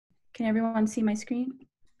Can everyone see my screen?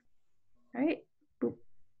 All right. Boop.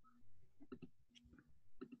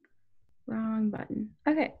 Wrong button.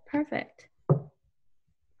 Okay, perfect.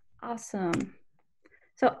 Awesome.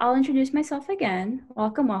 So I'll introduce myself again.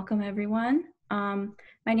 Welcome, everyone.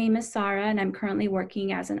 My name is Sarah, and I'm currently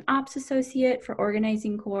working as an ops associate for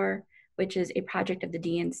Organizing Corps, which is a project of the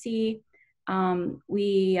DNC.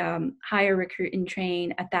 We hire, recruit, and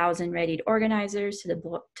train 1,000 readied organizers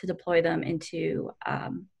to deploy them into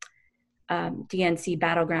DNC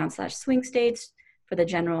battleground / swing states for the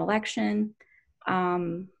general election.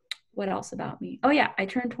 What else about me? Oh yeah, I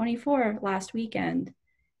turned 24 last weekend,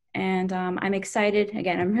 and I'm excited.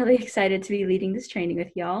 Again, I'm really excited to be leading this training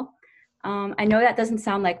with y'all. I know that doesn't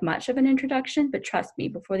sound like much of an introduction, but trust me,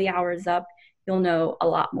 before the hour is up, you'll know a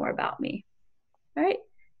lot more about me. All right,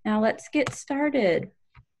 now let's get started.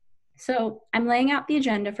 So I'm laying out the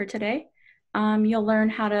agenda for today. You'll learn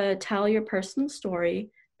how to tell your personal story,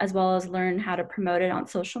 as well as learn how to promote it on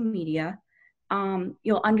social media.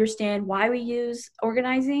 You'll understand why we use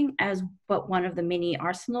organizing as but one of the many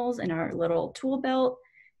arsenals in our little tool belt,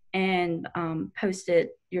 and post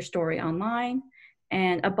your story online.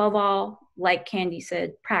 And above all, like Candy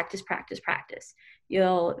said, practice, practice, practice.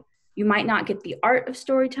 You might not get the art of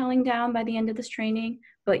storytelling down by the end of this training,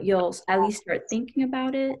 but you'll at least start thinking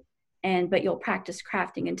about it. But you'll practice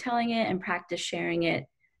crafting and telling it, and practice sharing it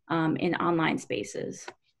in online spaces.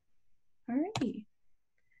 Alrighty.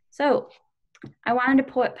 So I wanted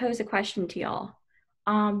to pose a question to y'all.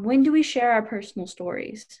 When do we share our personal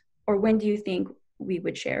stories? Or when do you think we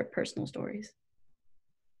would share personal stories?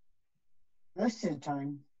 Most of the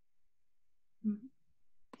time.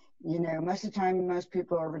 You know, most of the time, most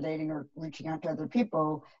people are relating or reaching out to other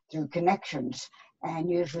people through connections. And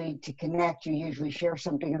usually to connect, you usually share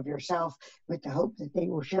something of yourself with the hope that they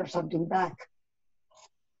will share something back.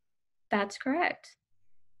 That's correct.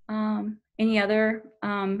 Any other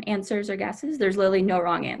answers or guesses? There's literally no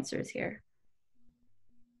wrong answers here.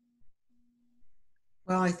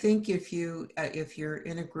 Well, I think if you're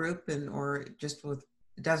in a group or just with,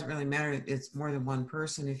 it doesn't really matter. It's more than one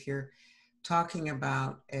person. If you're talking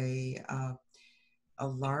about a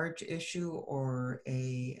large issue or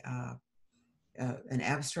an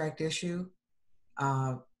abstract issue,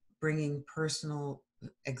 bringing personal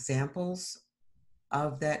examples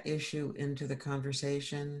of that issue into the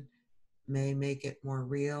conversation may make it more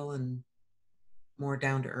real and more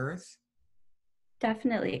down to earth.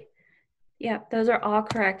 Definitely. Yeah, those are all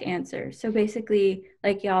correct answers. So basically,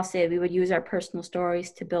 like y'all said, we would use our personal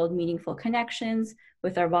stories to build meaningful connections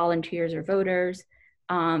with our volunteers or voters.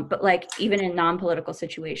 But like even in non-political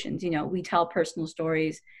situations, you know, we tell personal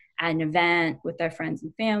stories at an event with our friends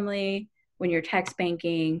and family, when you're text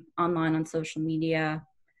banking, online on social media,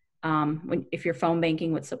 if you're phone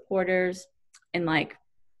banking with supporters, and like,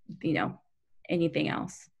 you know, anything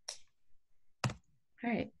else. All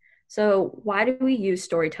right. So why do we use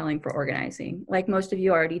storytelling for organizing? Like most of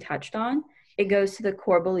you already touched on, it goes to the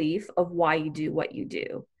core belief of why you do what you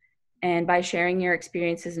do. And by sharing your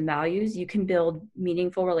experiences and values, you can build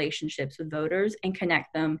meaningful relationships with voters and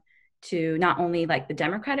connect them to not only like the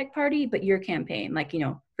Democratic Party, but your campaign. Like, you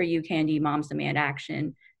know, for you, Candy, Moms Demand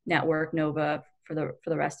Action, Network, Nova, for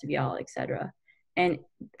the rest of y'all, et cetera. And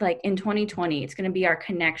like in 2020, it's going to be our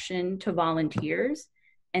connection to volunteers.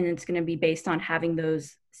 And it's going to be based on having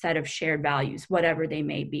those set of shared values, whatever they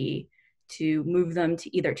may be, to move them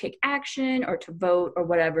to either take action or to vote or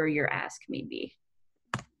whatever your ask may be.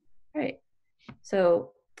 All right.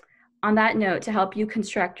 So on that note, to help you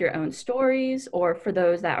construct your own stories, or for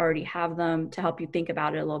those that already have them, to help you think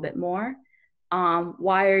about it a little bit more,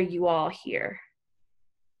 why are you all here?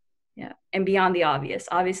 Yeah, and beyond the obvious,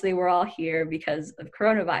 obviously we're all here because of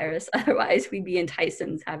coronavirus. Otherwise, we'd be in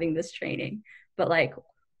Tyson's having this training. But like,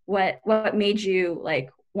 what made you like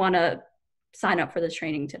want to sign up for this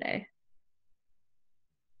training today?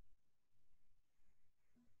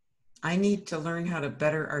 I need to learn how to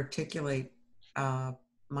better articulate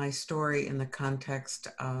my story in the context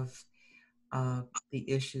of the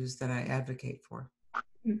issues that I advocate for.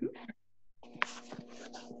 Mm-hmm.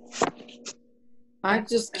 I'm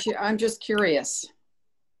just curious.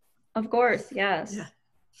 Of course, yes. Yeah.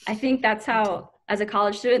 I think that's how, as a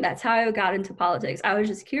college student, that's how I got into politics. I was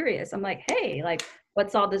just curious. I'm like, hey, like,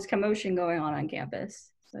 what's all this commotion going on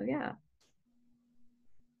campus? So yeah.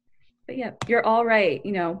 But yeah, you're all right.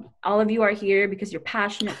 You know, all of you are here because you're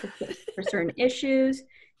passionate for certain issues.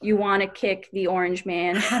 You want to kick the orange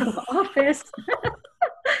man out of office.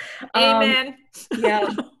 Amen. Yeah.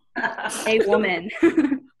 A woman.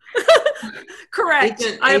 Correct.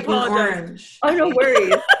 I Agent apologize. Orange. Oh, no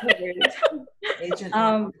worries. No worries. Agent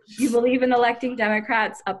Orange. You believe in electing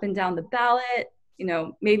Democrats up and down the ballot. You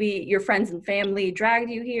know, maybe your friends and family dragged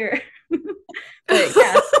you here. But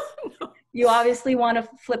yeah, you obviously want to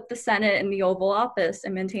flip the Senate and the Oval Office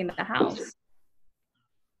and maintain the House.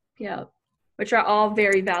 Yeah, which are all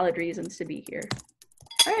very valid reasons to be here.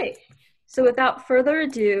 All right. So without further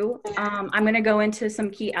ado, I'm going to go into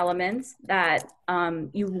some key elements that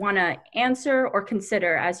you want to answer or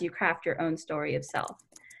consider as you craft your own story of self.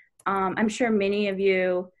 I'm sure many of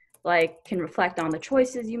you can reflect on the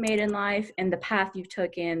choices you made in life and the path you've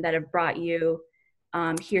taken that have brought you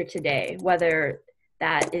here today, whether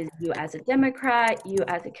that is you as a Democrat, you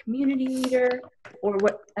as a community leader, or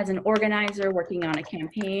what as an organizer working on a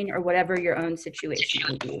campaign, or whatever your own situation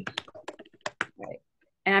may be. Right.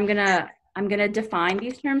 And I'm gonna define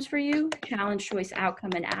these terms for you: challenge, choice,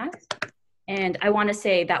 outcome, and ask. And I want to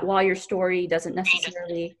say that while your story doesn't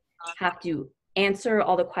necessarily have to answer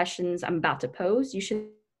all the questions I'm about to pose, you should.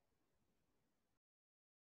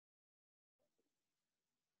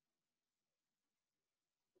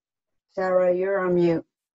 Sarah, you're on mute.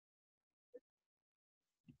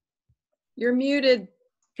 You're muted.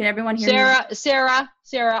 Can everyone hear me? Sarah,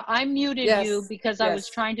 I muted Yes, you because I was yes.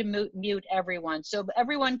 trying to mute everyone. So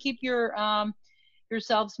everyone keep your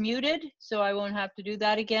yourselves muted so I won't have to do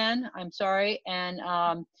that again. I'm sorry. And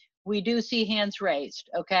we do see hands raised,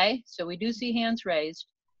 okay? So we do see hands raised.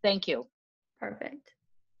 Thank you. Perfect.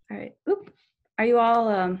 All right. Oop. Are you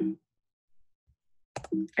all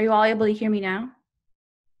able to hear me now?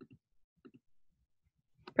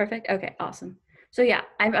 Perfect. Okay, awesome. So yeah,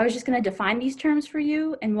 I was just going to define these terms for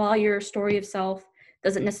you. And while your story of self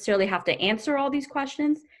doesn't necessarily have to answer all these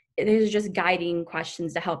questions, it is just guiding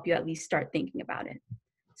questions to help you at least start thinking about it.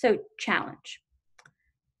 So challenge.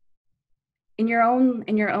 In your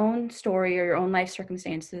own story or your own life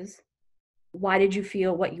circumstances, why did you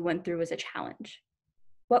feel what you went through was a challenge?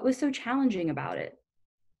 What was so challenging about it?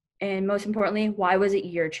 And most importantly, why was it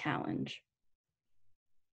your challenge?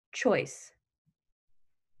 Choice.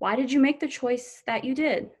 Why did you make the choice that you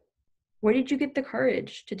did? Where did you get the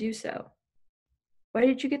courage to do so? Where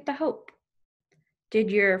did you get the hope? Did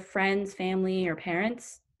your friends, family, or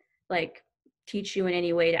parents teach you in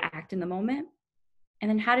any way to act in the moment? And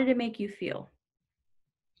then how did it make you feel?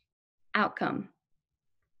 Outcome.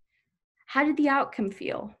 How did the outcome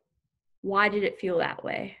feel? Why did it feel that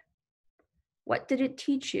way? What did it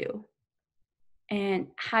teach you? And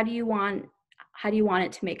how do you want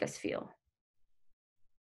it to make us feel?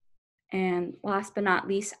 And last but not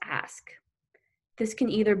least, ask. This can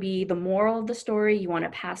either be the moral of the story you want to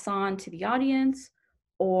pass on to the audience,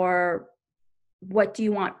 or what do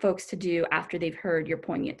you want folks to do after they've heard your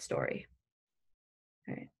poignant story?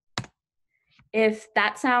 All right. If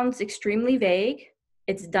that sounds extremely vague,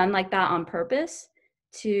 it's done like that on purpose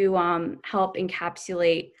to help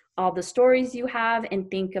encapsulate all the stories you have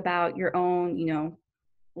and think about your own,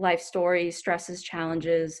 life stories, stresses,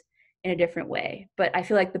 challenges in a different way. But I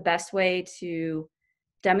feel like the best way to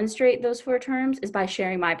demonstrate those 4 terms is by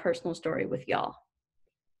sharing my personal story with y'all.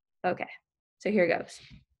 Okay, so here goes.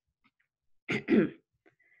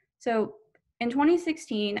 So in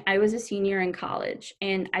 2016, I was a senior in college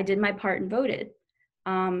and I did my part and voted.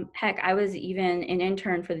 Heck, I was even an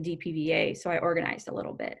intern for the DPVA, so I organized a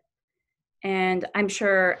little bit. And I'm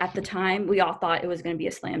sure at the time, we all thought it was going to be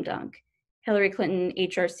a slam dunk. Hillary Clinton,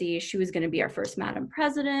 HRC, she was going to be our first Madam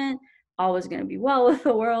President. All was going to be well with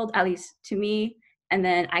the world, at least to me. And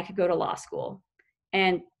then I could go to law school.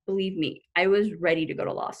 And believe me, I was ready to go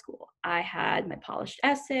to law school. I had my polished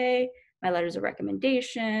essay, my letters of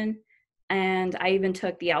recommendation, and I even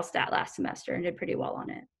took the LSAT last semester and did pretty well on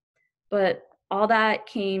it. But all that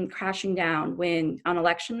came crashing down when on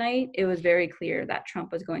election night, it was very clear that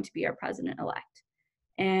Trump was going to be our president-elect.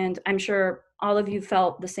 And I'm sure all of you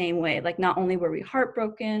felt the same way. Not only were we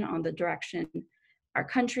heartbroken on the direction our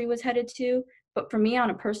country was headed to, but for me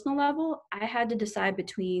on a personal level, I had to decide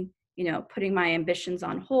between, putting my ambitions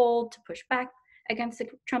on hold to push back against the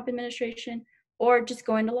Trump administration or just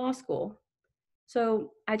going to law school.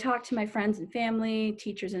 So I talked to my friends and family,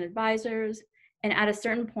 teachers and advisors, and at a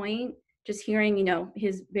certain point, just hearing,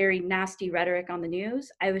 his very nasty rhetoric on the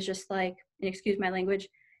news, I was just like, and excuse my language,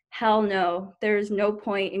 hell no, there's no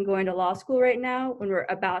point in going to law school right now when we're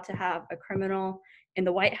about to have a criminal in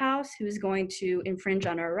the White House who's going to infringe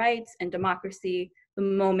on our rights and democracy the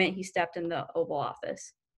moment he stepped in the Oval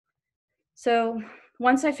Office. So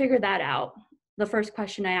once I figured that out, the first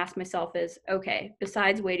question I asked myself is, okay,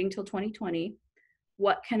 besides waiting till 2020,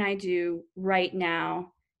 what can I do right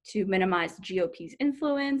now to minimize the GOP's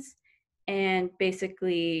influence and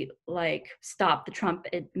basically like stop the Trump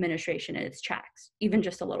administration in its tracks, even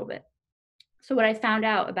just a little bit. So what I found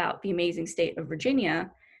out about the amazing state of Virginia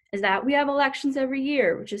is that we have elections every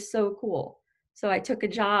year, which is so cool. So I took a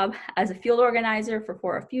job as a field organizer for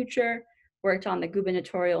For Our Future, worked on the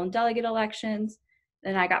gubernatorial and delegate elections.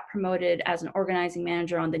 Then I got promoted as an organizing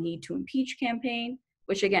manager on the Need to Impeach campaign,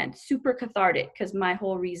 which again, super cathartic, because my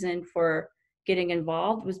whole reason for getting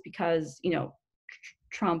involved was because, you know,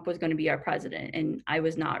 Trump was going to be our president, and I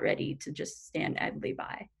was not ready to just stand idly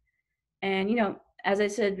by. And, you know, as I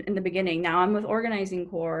said in the beginning, now I'm with Organizing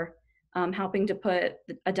Corps, helping to put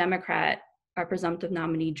a Democrat, our presumptive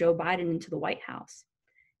nominee, Joe Biden, into the White House.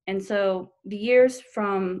 And so the years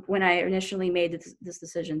from when I initially made this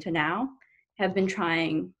decision to now have been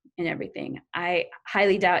trying in everything. I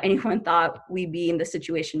highly doubt anyone thought we'd be in the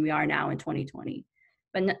situation we are now in 2020.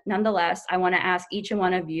 But nonetheless, I want to ask each and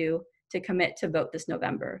one of you to commit to vote this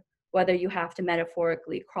November, whether you have to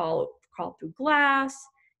metaphorically crawl through glass,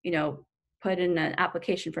 you know, put in an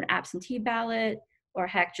application for an absentee ballot, or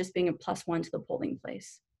heck, just being a +1 to the polling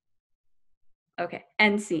place. Okay,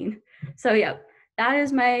 end scene. So yeah, that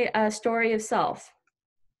is my story of self.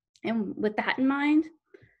 And with that in mind,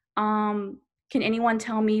 can anyone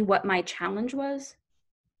tell me what my challenge was?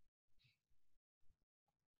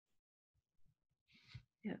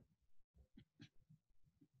 Yeah.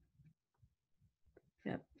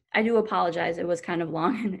 Yeah. I do apologize. It was kind of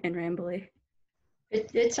long and rambly.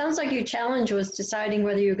 It sounds like your challenge was deciding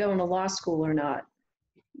whether you're going to law school or not.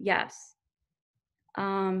 Yes.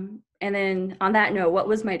 And then on that note, what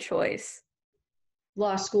was my choice?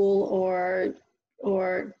 Law school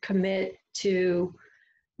or commit to,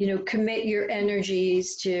 you know, commit your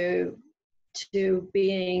energies to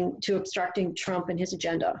obstructing Trump and his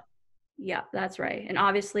agenda. Yeah, that's right. And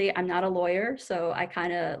obviously I'm not a lawyer, so I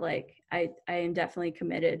kind of like, I am definitely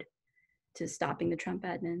committed to stopping the Trump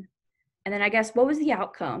admin. And then I guess, what was the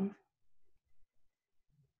outcome?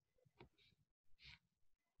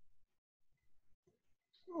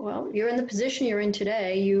 Well, you're in the position you're in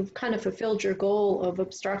today. You've kind of fulfilled your goal of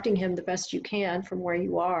obstructing him the best you can from where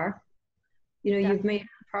you are. You know, you've made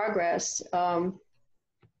progress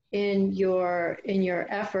in your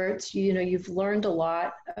efforts. You know, you've learned a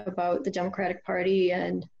lot about the Democratic Party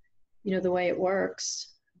and, you know, the way it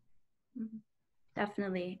works.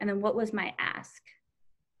 Definitely. And then what was my ask?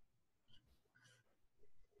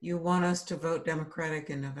 You want us to vote Democratic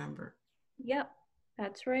in November. Yep,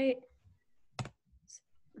 that's right.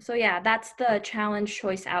 So yeah, that's the challenge,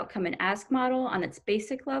 choice, outcome, and ask model on its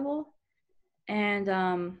basic level. And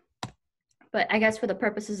but I guess for the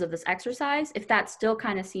purposes of this exercise, if that still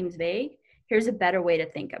kind of seems vague, here's a better way to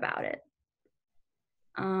think about it.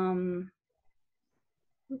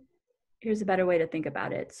 Here's a better way to think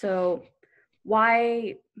about it. So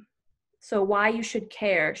why you should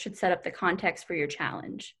care should set up the context for your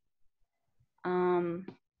challenge.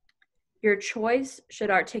 Your choice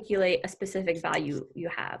should articulate a specific value you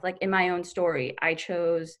have. Like in my own story, I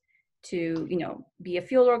chose to, you know, be a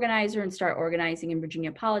field organizer and start organizing in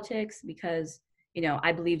Virginia politics because, you know,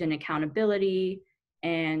 I believed in accountability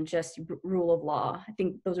and just rule of law. I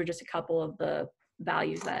think those are just a couple of the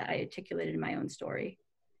values that I articulated in my own story.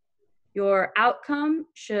 Your outcome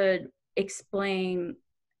should explain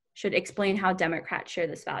how Democrats share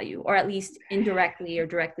this value, or at least indirectly or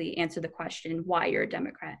directly answer the question why you're a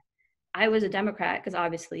Democrat. I was a Democrat because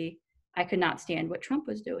obviously I could not stand what Trump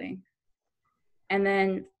was doing. And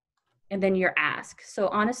then your ask. So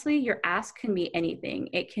honestly, your ask can be anything.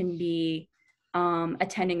 It can be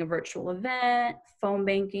attending a virtual event, phone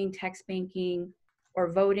banking, text banking,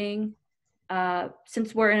 or voting.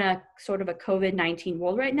 Since we're in a sort of a COVID-19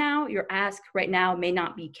 world right now, your ask right now may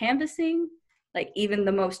not be canvassing. Like even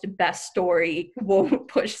the most best story won't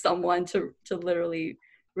push someone to literally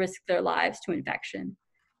risk their lives to infection.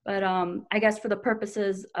 But I guess for the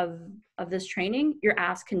purposes of this training, your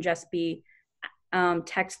ask can just be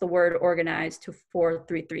text the word organized to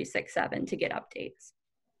 43367 to get updates.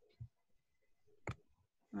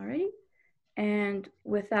 All right. And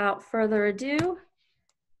without further ado,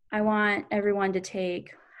 I want everyone to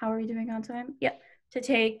take, how are we doing on time? Yep. To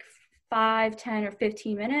take 5, 10, or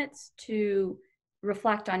 15 minutes to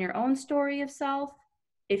reflect on your own story of self.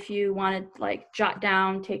 If you want to like jot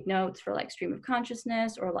down, take notes for like stream of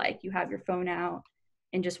consciousness, or like you have your phone out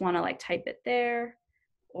and just want to like type it there,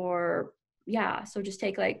 or yeah, so just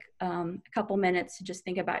take like a couple minutes to just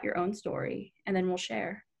think about your own story and then we'll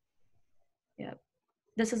share. Yep.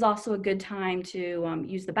 This is also a good time to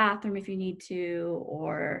use the bathroom if you need to,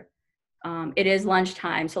 or it is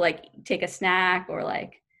lunchtime, so like take a snack, or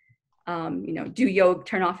like you know, do yoga,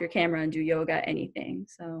 turn off your camera and do yoga, anything.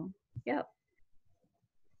 So Yep.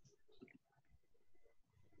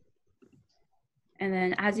 And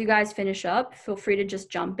then as you guys finish up, feel free to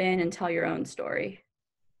just jump in and tell your own story.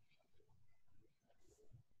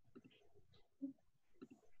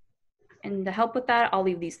 And to help with that, I'll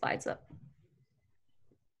leave these slides up.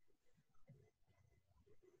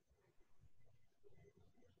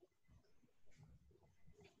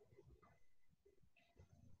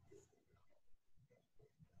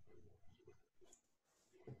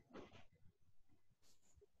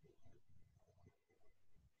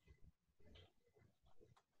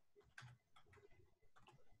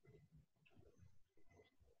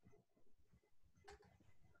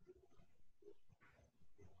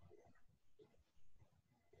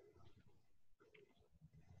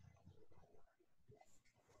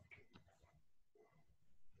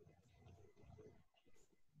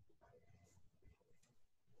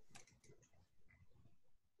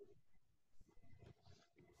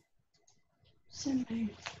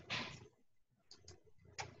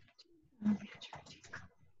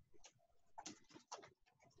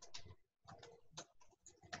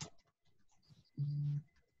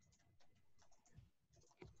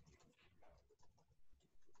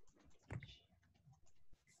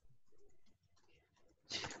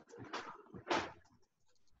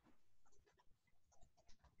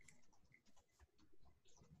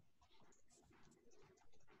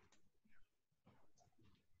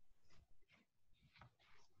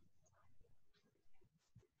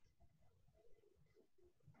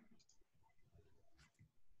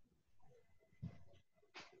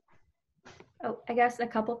 Oh, I guess a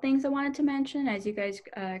couple things I wanted to mention as you guys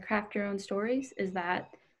craft your own stories is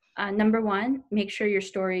that number one, make sure your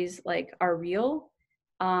stories like are real.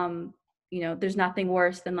 You know, there's nothing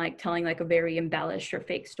worse than like telling like a very embellished or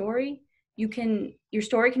fake story. Your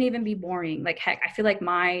story can even be boring. Like heck, I feel like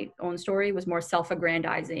my own story was more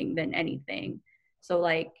self-aggrandizing than anything. So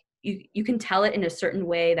like you can tell it in a certain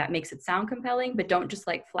way that makes it sound compelling, but don't just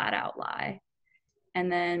like flat out lie. And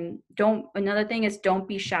then another thing is don't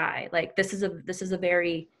be shy. Like this is a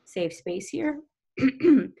very safe space here.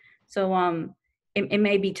 So it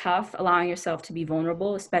may be tough allowing yourself to be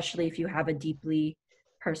vulnerable, especially if you have a deeply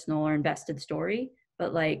personal or invested story,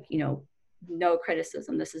 but like, you know, no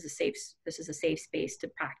criticism. This is a safe space to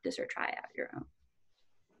practice or try out your own.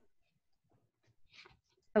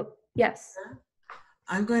 Oh, yes.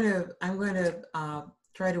 I'm going to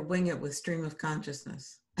try to wing it with stream of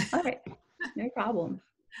consciousness. All right. No problem.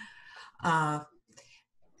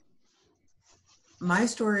 My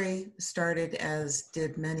story started, as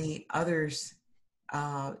did many others,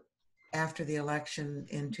 after the election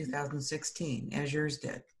in 2016, as yours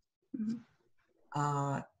did.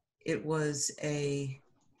 Mm-hmm. It was a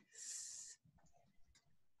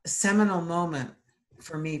seminal moment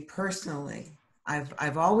for me personally.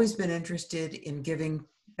 I've always been interested in giving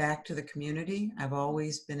back to the community. I've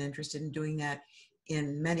always been interested in doing that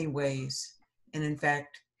in many ways. And in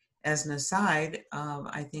fact, as an aside,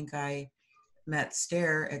 I think I met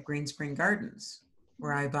Stair at Green Spring Gardens,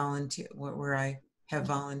 where I have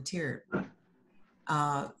volunteered.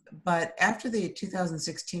 But after the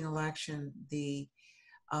 2016 election, the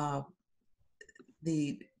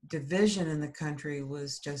division in the country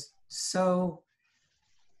was just so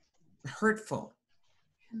hurtful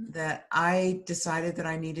that I decided that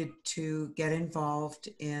I needed to get involved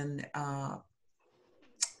in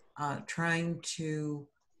trying to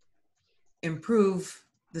improve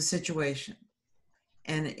the situation,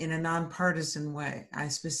 and in a nonpartisan way. I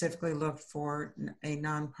specifically looked for a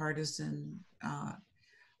nonpartisan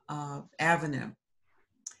avenue.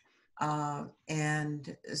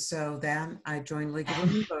 And so then I joined League of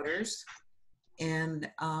Women Voters, and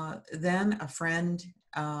then a friend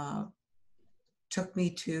took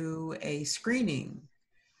me to a screening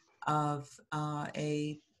of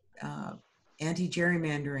a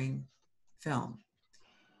anti-gerrymandering film.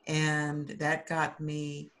 And that got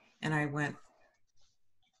me, and I went,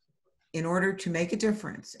 in order to make a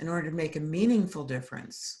difference, in order to make a meaningful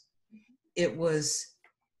difference,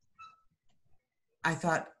 I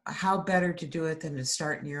thought, how better to do it than to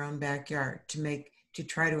start in your own backyard, to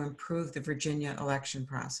try to improve the Virginia election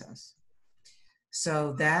process.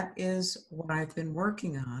 So that is what I've been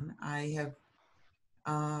working on. I have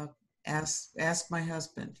asked my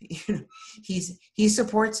husband. He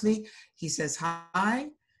supports me. He says hi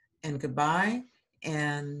and goodbye,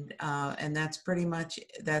 and that's pretty much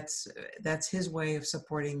that's his way of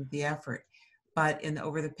supporting the effort. But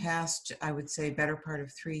over the past, I would say, better part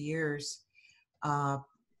of 3 years,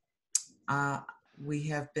 we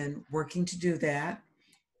have been working to do that,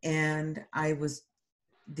 and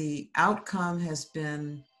the outcome has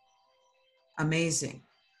been amazing.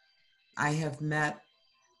 I have met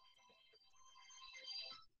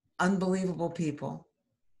unbelievable people,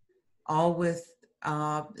 all with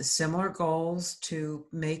similar goals to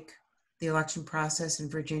make the election process in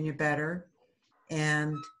Virginia better.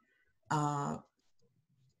 And I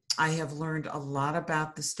have learned a lot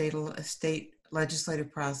about the state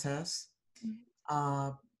legislative process.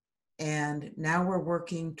 And now we're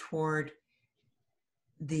working toward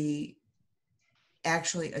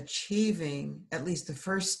actually achieving at least the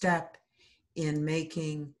first step in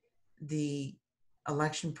making the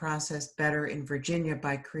election process better in Virginia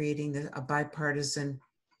by creating a bipartisan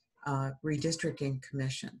redistricting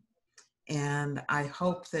commission. And I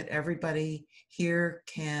hope that everybody here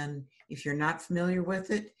can, if you're not familiar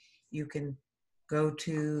with it, you can go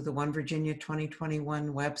to the One Virginia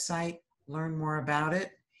 2021 website, learn more about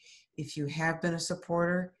it. If you have been a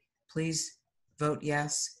supporter, please vote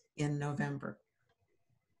yes in November.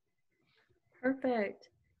 Perfect.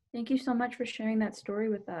 Thank you so much for sharing that story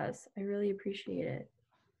with us. I really appreciate it.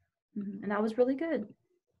 And that was really good.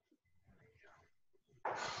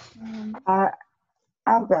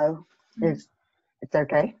 I'll go if it's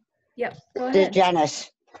okay. Yep, go This is ahead.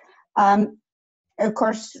 Janice. Of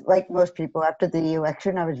course, like most people, after the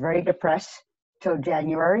election, I was very depressed till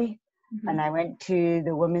January. And I went to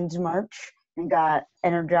the Women's March and got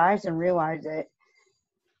energized and realized that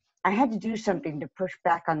I had to do something to push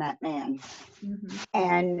back on that man.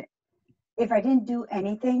 And if I didn't do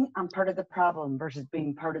anything, I'm part of the problem versus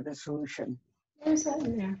being part of the solution. Where's that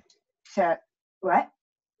in there? So, what?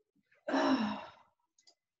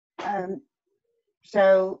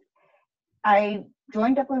 So I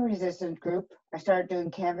joined up a resistance group. I started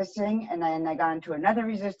doing canvassing, and then I got into another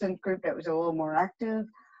resistance group that was a little more active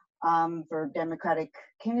for Democratic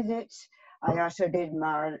candidates. I also gave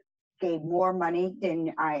more money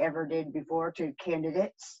than I ever did before to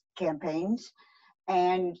candidates' campaigns.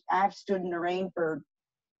 And I've stood in the rain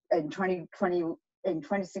in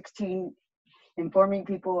 2016, informing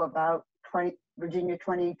people about Virginia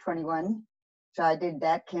 2021. So I did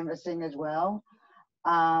that canvassing as well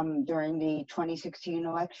during the 2016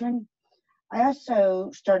 election. I also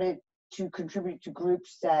started to contribute to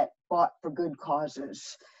groups that fought for good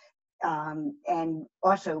causes and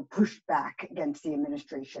also pushed back against the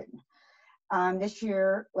administration. Last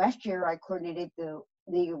year, I coordinated the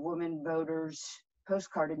League of Women Voters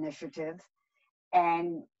postcard initiative.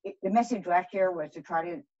 And the message last year was to try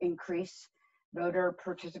to increase voter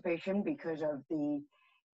participation because of the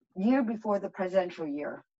year before the presidential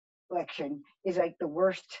election is like the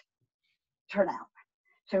worst turnout.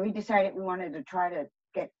 So we decided we wanted to try to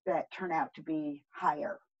get that turnout to be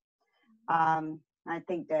higher. I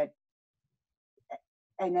think that,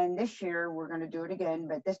 and then this year we're going to do it again,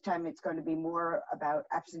 but this time it's going to be more about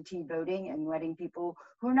absentee voting and letting people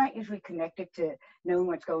who are not usually connected to knowing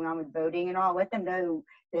what's going on with voting and all, let them know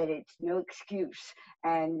that it's no excuse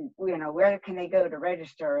and, you know, where can they go to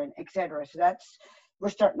register and et cetera. So we're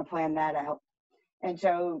starting to plan that out. And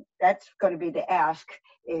so that's going to be the ask,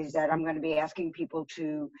 is that I'm going to be asking people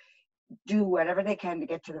to do whatever they can to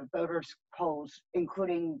get to the voters' polls,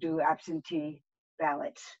 including do absentee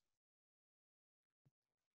ballots.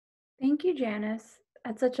 Thank you, Janice.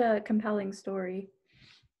 That's such a compelling story.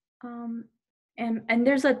 And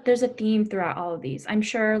there's a theme throughout all of these. I'm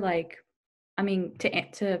sure,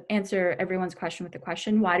 to answer everyone's question with the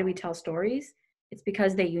question, why do we tell stories? It's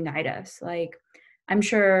because they unite us. Like, I'm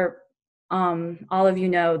sure all of you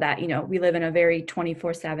know that, we live in a very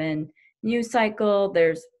 24/7 news cycle.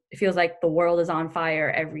 It feels like the world is on fire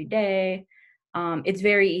every day. It's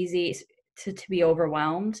very easy to be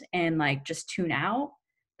overwhelmed and just tune out.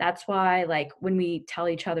 That's why when we tell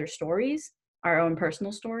each other stories, our own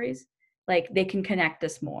personal stories, they can connect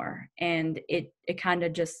us more, and it kind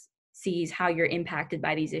of just sees how you're impacted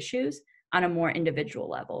by these issues on a more individual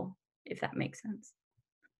level, if that makes sense.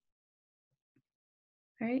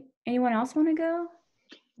 All right, anyone else want to go?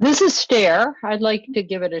 This is Stair. I'd like to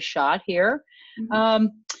give it a shot here.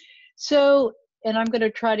 And I'm going to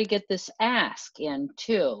try to get this ask in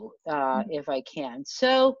too, if I can.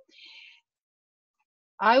 So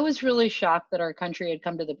I was really shocked that our country had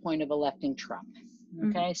come to the point of electing Trump.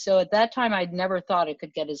 Okay, so at that time, I'd never thought it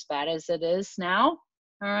could get as bad as it is now.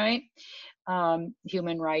 All right,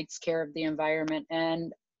 human rights, care of the environment,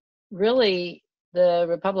 and really the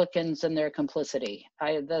Republicans and their complicity.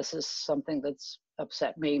 This is something that's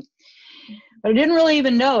upset me. But I didn't really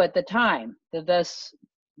even know at the time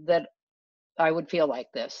that I would feel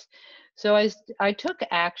like this. So I took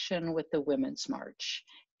action with the Women's March,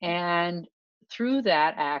 and through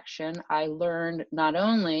that action, I learned not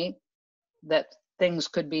only that things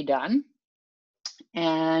could be done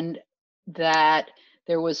and that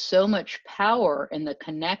there was so much power in the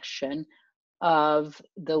connection of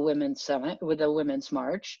the Women's Summit, with the Women's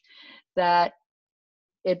March, that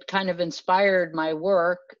it kind of inspired my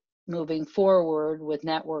work moving forward with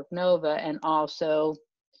Network Nova and also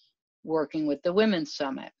working with the Women's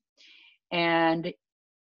Summit. And,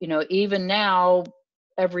 you know, even now,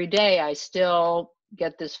 every day, I still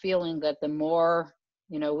get this feeling that the more,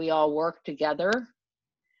 you know, we all work together,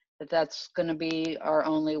 that's going to be our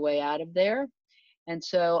only way out of there. And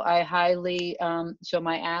so I highly, so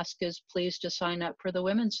my ask is please to sign up for the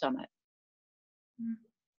Women's Summit.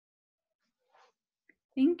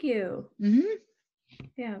 Thank you. Mm-hmm.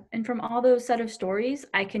 Yeah, and from all those set of stories,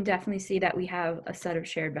 I can definitely see that we have a set of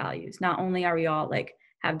shared values. Not only are we all like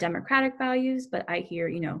have democratic values, but I hear,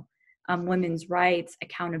 you know, women's rights,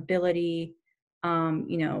 accountability,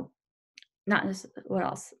 you know, not just, what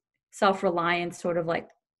else? Self-reliance, sort of like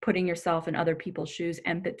putting yourself in other people's shoes,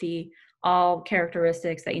 empathy, all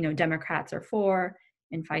characteristics that, you know, Democrats are for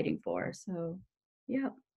and fighting for. So, yeah.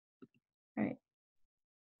 All right.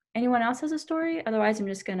 Anyone else has a story? Otherwise, I'm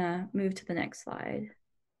just gonna move to the next slide.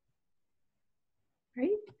 Right?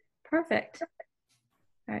 Perfect.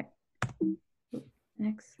 All right.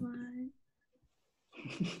 Next slide.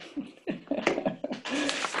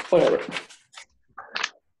 Whatever.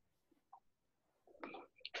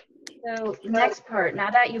 So the next part, now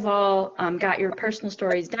that you've all got your personal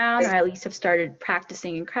stories down, or at least have started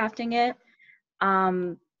practicing and crafting it,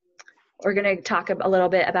 we're going to talk a little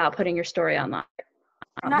bit about putting your story online.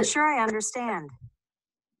 I'm not sure I understand.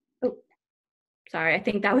 Oh, sorry. I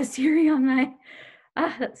think that was Siri on my,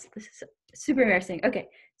 this is super embarrassing. Okay.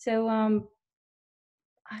 So,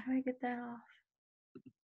 how do I get that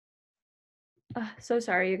off? So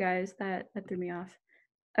sorry, you guys, that threw me off.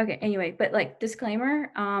 Okay, anyway, but like disclaimer,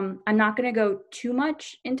 I'm not going to go too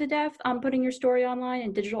much into depth on putting your story online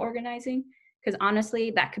and digital organizing, because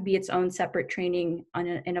honestly, that could be its own separate training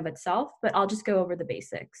in of itself, but I'll just go over the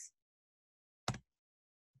basics.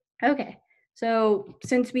 Okay, so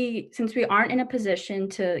since we aren't in a position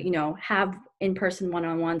to, you know, have in-person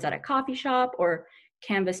one-on-ones at a coffee shop or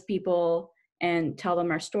canvas people and tell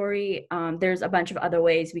them our story, there's a bunch of other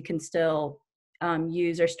ways we can still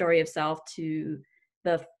use our story of self to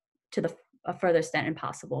the furthest extent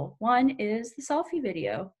possible. One is the selfie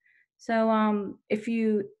video. So if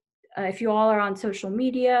you all are on social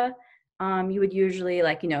media, you would usually,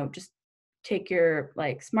 like, you know, just take your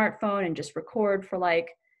like smartphone and just record for like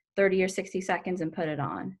 30 or 60 seconds and put it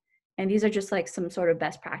on. And these are just like some sort of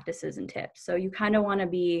best practices and tips. So you kind of want to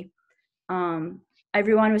be,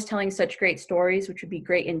 everyone was telling such great stories, which would be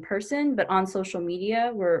great in person, but on social media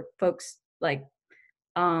where folks like,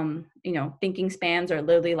 you know, thinking spans are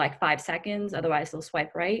literally like 5 seconds, otherwise they'll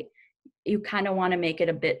swipe right. You kind of want to make it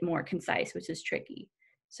a bit more concise, which is tricky.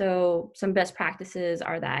 So some best practices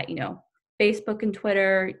are that, you know, Facebook and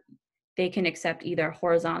Twitter, they can accept either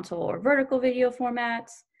horizontal or vertical video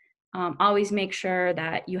formats. Always make sure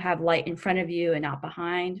that you have light in front of you and not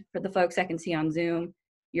behind. For the folks I can see on Zoom,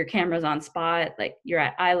 your camera's on spot, like you're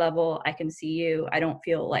at eye level, I can see you. I don't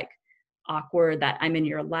feel like awkward that I'm in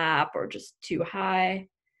your lap or just too high.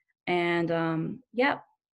 And yeah,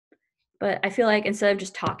 but I feel like instead of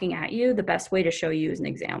just talking at you, the best way to show you is an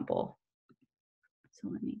example. So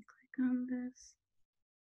let me click on this.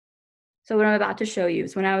 So what I'm about to show you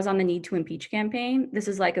is when I was on the Need to Impeach campaign, this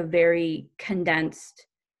is like a very condensed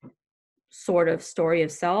sort of story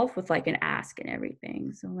of self with like an ask and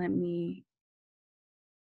everything. So let me.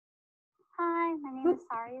 Hi, my name is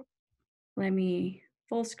Sari. Let me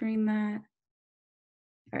full screen that.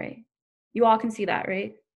 All right. You all can see that,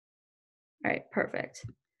 right? All right, perfect.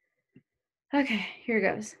 Okay, here it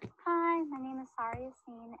goes. Hi, my name is Sari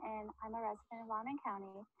Yassine, and I'm a resident of Loudoun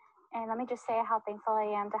County. And let me just say how thankful I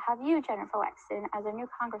am to have you, Jennifer Wexton, as our new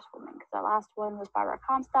congresswoman, because our last one was Barbara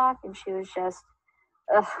Comstock, and she was just,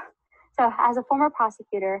 ugh. So as a former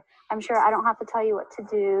prosecutor, I'm sure I don't have to tell you what to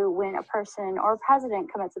do when a person or a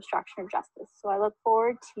president commits obstruction of justice. So I look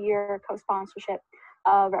forward to your co-sponsorship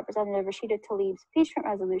of Representative Rashida Tlaib's impeachment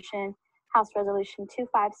resolution, House Resolution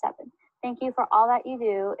 257. Thank you for all that you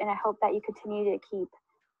do, and I hope that you continue to keep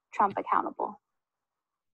Trump accountable.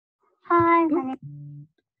 Hi, my name.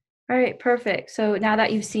 All right, perfect. So now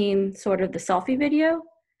that you've seen sort of the selfie video,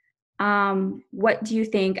 what do you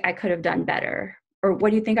think I could have done better? Or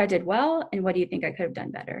what do you think I did well, and what do you think I could have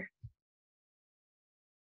done better?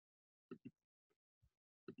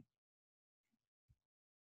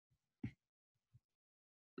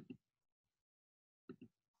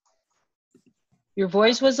 Your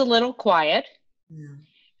voice was a little quiet.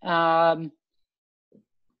 Yeah.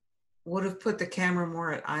 Would have put the camera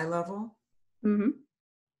more at eye level. Mm-hmm.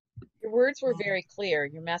 Your words were very clear.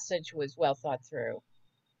 Your message was well thought through,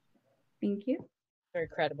 Thank you. very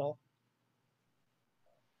credible.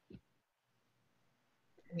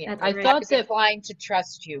 Yeah, That's I great. thought was inclined to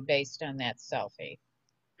trust you based on that selfie.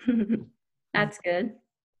 That's good.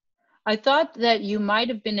 I thought that you might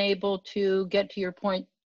have been able to get to your point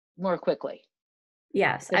more quickly.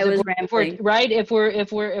 Yes, I Because was if we're rambling. right,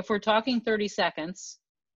 if we're talking 30 seconds,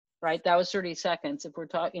 right? That was 30 seconds. If we're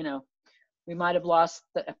talking, you know, we might have lost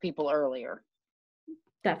the people earlier.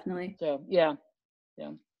 Definitely. So yeah.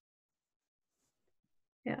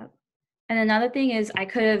 Yeah. And another thing is I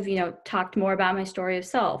could have, talked more about my story of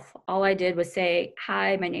self. All I did was say,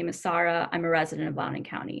 hi, my name is Sarah. I'm a resident of Loudoun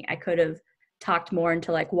County. I could have talked more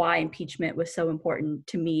into like why impeachment was so important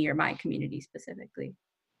to me or my community specifically.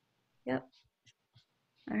 Yep.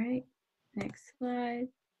 All right. Next slide.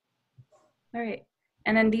 All right.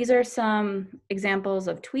 And then these are some examples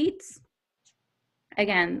of tweets.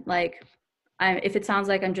 Again, like if it sounds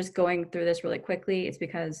like I'm just going through this really quickly, it's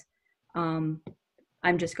because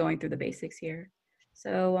I'm just going through the basics here.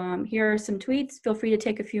 So here are some tweets. Feel free to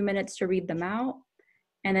take a few minutes to read them out.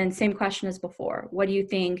 And then same question as before. What do you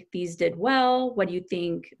think these did well? What do you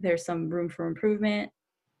think there's some room for improvement?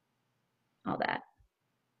 All that.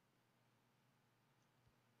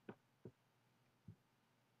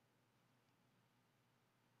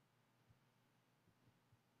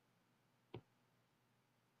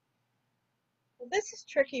 Well, this is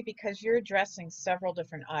tricky because you're addressing several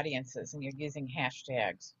different audiences and you're using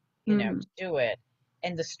hashtags, you know, to do it.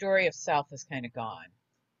 And the story of self is kind of gone.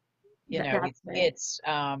 You know, it's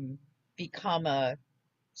become a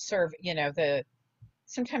you know,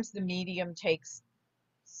 sometimes the medium takes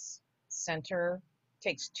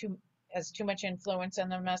has too much influence on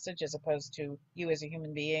the message as opposed to you as a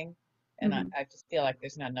human being. And I just feel like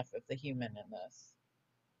there's not enough of the human in this.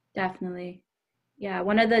 Definitely. Yeah,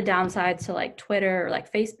 one of the downsides to like Twitter or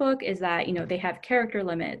like Facebook is that, they have character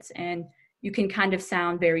limits and you can kind of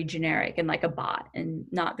sound very generic and like a bot and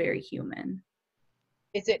not very human.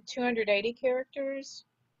 Is it 280 characters?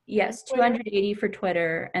 Yes, 280 for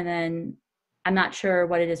Twitter, and then I'm not sure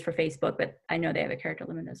what it is for Facebook, but I know they have a character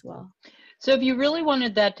limit as well. So if you really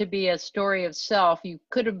wanted that to be a story of self, you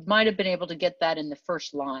might have been able to get that in the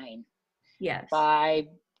first line. Yes. By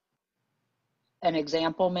an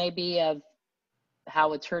example maybe of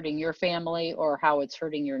how it's hurting your family or how it's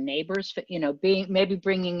hurting your neighbors, maybe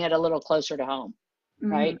bringing it a little closer to home,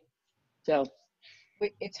 right? So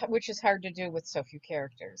which is hard to do with so few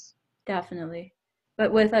characters. Definitely.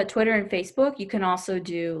 But with Twitter and Facebook, you can also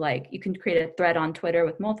do like, you can create a thread on Twitter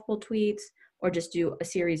with multiple tweets or just do a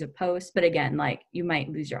series of posts. But again, like you might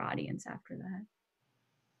lose your audience after that.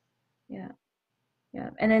 Yeah. Yeah.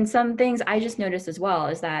 And then some things I just noticed as well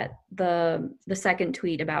is that the second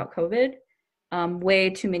tweet about COVID, way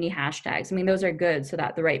too many hashtags. I mean, those are good so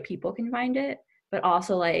that the right people can find it, but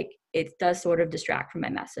also like it does sort of distract from my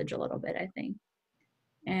message a little bit, I think.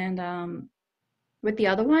 And with the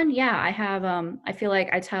other one, yeah, I have, I feel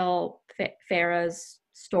like I tell Farah's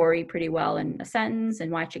story pretty well in a sentence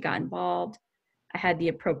and why she got involved. I had the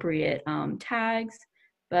appropriate tags,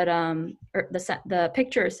 but the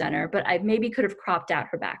picture center, but I maybe could have cropped out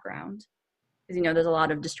her background because, there's a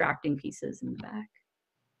lot of distracting pieces in the back.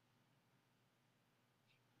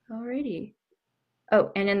 Alrighty.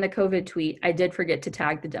 Oh, and in the COVID tweet, I did forget to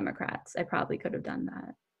tag the Democrats. I probably could have done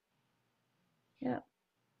that. Yeah.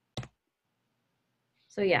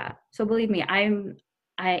 So yeah, so believe me,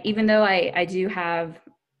 even though I do have,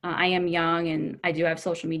 I am young and I do have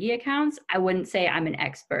social media accounts, I wouldn't say I'm an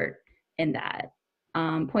expert in that.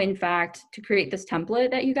 Point in fact, to create this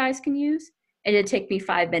template that you guys can use, it did take me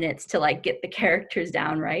 5 minutes to like get the characters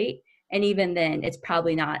down right. And even then, it's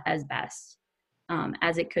probably not as best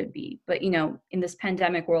as it could be. But in this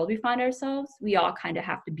pandemic world we find ourselves, we all kind of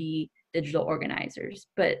have to be digital organizers.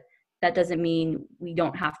 But that doesn't mean we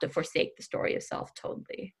don't have to forsake the story of self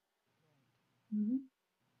totally.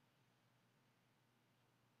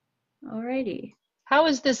 Alrighty. How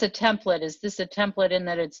is this a template? Is this a template in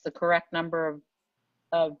that it's the correct number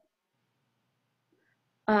of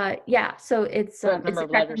yeah, so it's the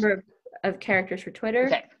correct number of characters for Twitter.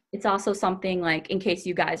 Okay. It's also something like in case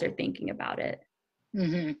you guys are thinking about it.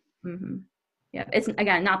 Yeah, it's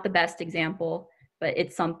again not the best example, but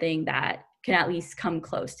it's something that can at least come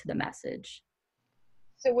close to the message.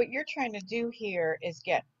 So what you're trying to do here is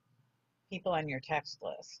get people on your text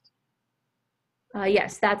list.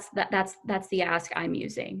 Yes, that's the ask I'm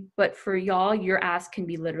using. But for y'all, your ask can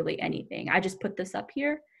be literally anything. I just put this up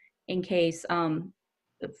here in case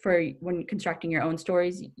for when constructing your own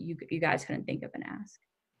stories, you guys couldn't think of an ask.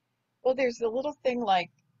 Well, there's the little thing like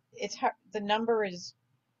it's hard, the number is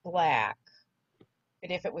black.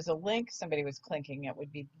 But if it was a link somebody was clicking, it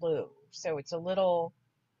would be blue. So it's a little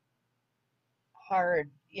hard,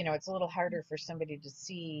 it's a little harder for somebody to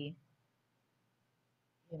see,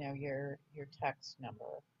 your text number.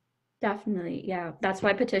 Definitely. Yeah. That's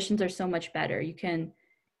why petitions are so much better. You can,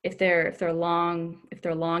 if they're long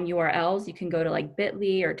URLs, you can go to like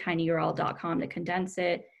bit.ly or tinyurl.com to condense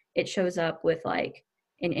it. It shows up with like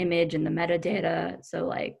an image and the metadata. So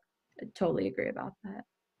like, I totally agree about that.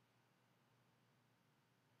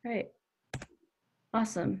 Right.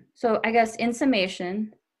 Awesome. So I guess in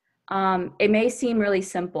summation, it may seem really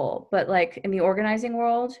simple, but like in the organizing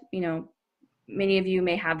world, many of you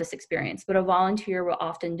may have this experience, but a volunteer will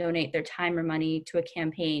often donate their time or money to a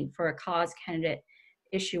campaign for a cause, candidate,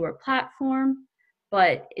 issue, or platform.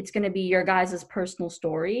 But it's going to be your guys' personal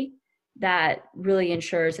story that really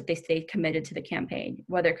ensures that they stay committed to the campaign,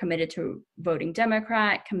 whether committed to voting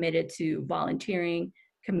Democrat, committed to volunteering,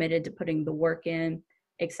 committed to putting the work in,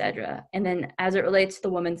 etc. And then as it relates to the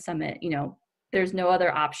Women's Summit, there's no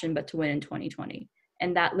other option but to win in 2020.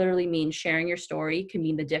 And that literally means sharing your story can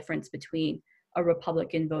mean the difference between a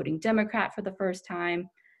Republican voting Democrat for the first time,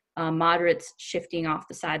 moderates shifting off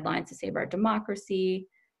the sidelines to save our democracy,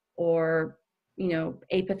 or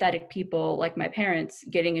apathetic people like my parents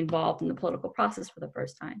getting involved in the political process for the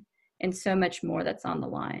first time, and so much more that's on the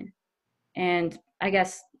line. And I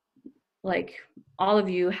guess like all of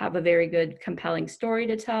you have a very good, compelling story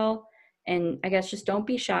to tell. And I guess just don't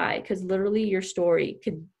be shy, because literally your story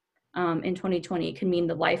could, in 2020, can mean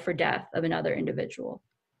the life or death of another individual.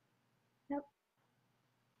 Yep.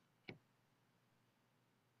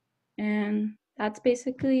 And that's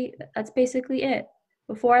basically it.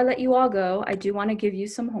 Before I let you all go, I do want to give you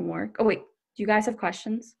some homework. Oh wait, do you guys have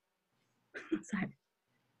questions? Sorry.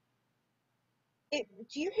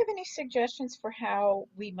 Do you have any suggestions for how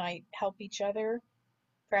we might help each other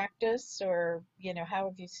practice, or how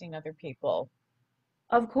have you seen other people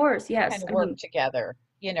Of course, yes. kind of work together,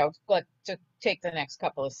 like to take the next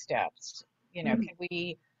couple of steps? Can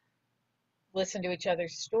we listen to each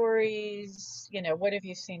other's stories? What have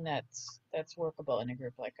you seen that's workable in a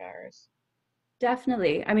group like ours?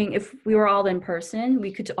 Definitely. I mean, if we were all in person,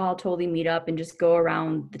 we could all totally meet up and just go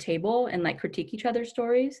around the table and like critique each other's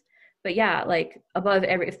stories. But yeah, like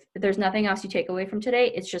if there's nothing else you take away from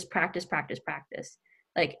today, it's just practice, practice, practice.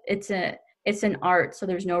 Like it's an art, so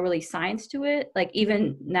there's no really science to it. Like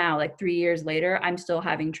even now, like 3 years later, I'm still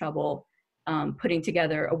having trouble putting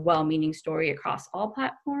together a well-meaning story across all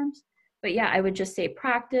platforms. But yeah, I would just say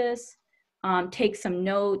practice, take some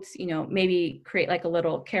notes, maybe create like a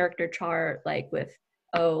little character chart, like with,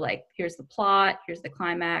 like here's the plot, here's the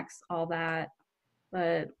climax, all that.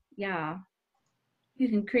 But yeah, you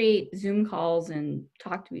can create Zoom calls and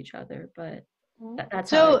talk to each other, but that's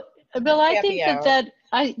So, Bill, I Happy think hour.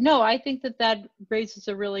 I think that raises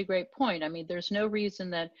a really great point. I mean, there's no reason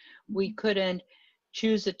that we couldn't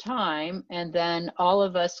choose a time and then all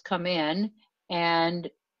of us come in and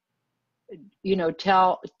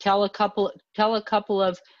tell a couple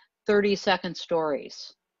of 30-second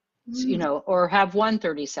stories, or have one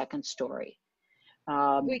 30-second story.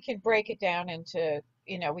 We could break it down into,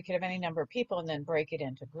 we could have any number of people and then break it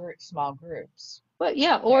into small groups. But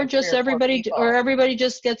yeah, or just 3 or 4 everybody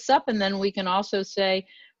just gets up, and then we can also say,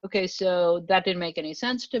 okay, so that didn't make any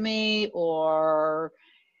sense to me, or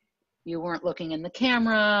you weren't looking in the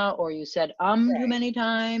camera, or you said too many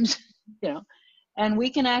times, and we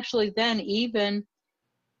can actually then even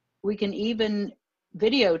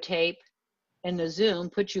videotape in the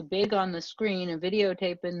Zoom, put you big on the screen and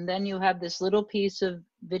videotape, and then you have this little piece of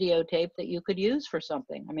videotape that you could use for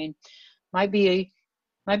something. I mean, might be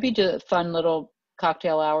a fun little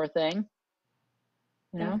cocktail hour thing,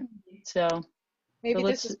 So maybe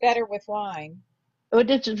this is better with wine. Oh,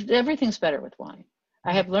 everything's better with wine.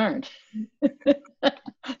 I have learned I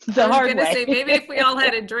was going to say, maybe if we all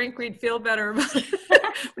had a drink, we'd feel better about it.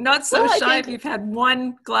 We're not so shy if you've had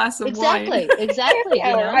one glass of wine. Exactly.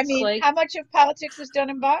 I mean, how much of politics is done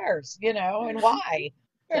in bars, and why?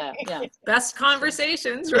 Yeah. Best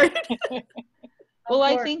conversations, right? Well,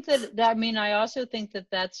 I think I also think that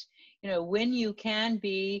that's, when you can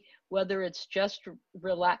be, whether it's just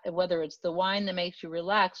whether it's the wine that makes you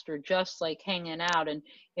relaxed, or just like hanging out and,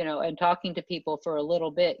 and talking to people for a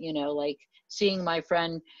little bit, like seeing my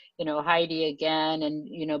friend, Heidi again,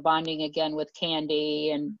 and, bonding again with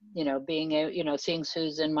Candy, and, being, seeing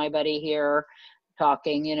Susan, my buddy here,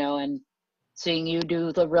 talking, and seeing you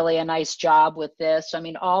do a nice job with this. I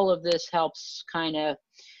mean, all of this helps kind of,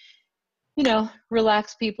 you know,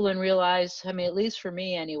 relax people and realize, I mean, at least for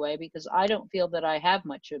me anyway, because I don't feel that I have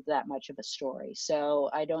much of a story. So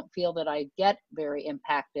I don't feel that I get very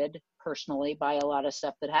impacted personally by a lot of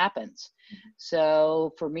stuff that happens.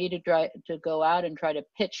 So for me to try to go out and try to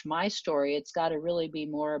pitch my story, it's got to really be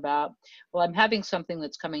more about, well, I'm having something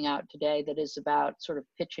that's coming out today that is about sort of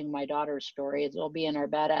pitching my daughter's story. It'll be in our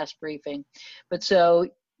badass briefing. But so,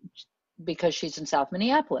 because she's in South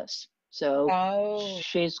Minneapolis. So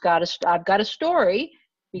I've got a story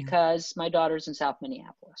because my daughter's in South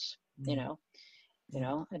Minneapolis, you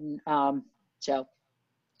know, and so.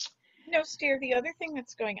 No, Steer, the other thing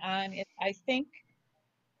that's going on is I think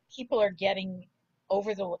people are getting,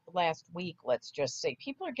 over the last week, let's just say,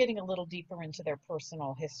 people are getting a little deeper into their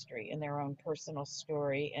personal history and their own personal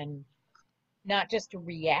story, and not just a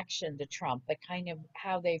reaction to Trump, but kind of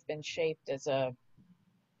how they've been shaped as a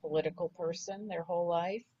political person their whole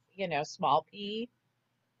life, you know, small p,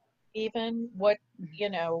 even what, you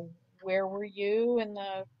know, where were you in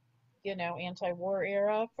the, you know, anti-war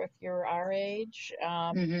era, if you're our age?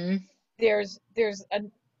 There's a,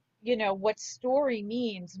 you know, what story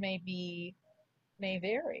means may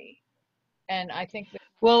vary. And I think that,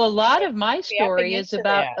 well, a lot of my story is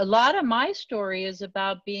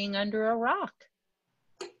about being under a rock.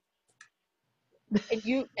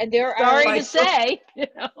 And there are, sorry to say, you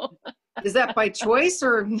know. Is that by choice,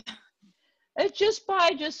 or it's just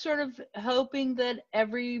by sort of hoping that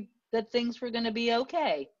things were going to be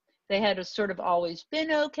okay. They had sort of always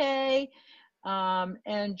been okay,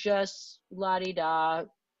 and just la-di-da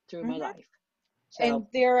through my life. So. And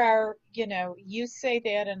there are, you know, you say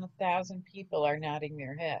that and 1,000 people are nodding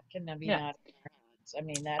their head. Can they be nodding their heads? I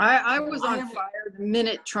mean, that. I was on fire the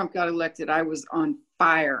minute Trump got elected. I was on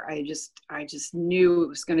fire. I just knew it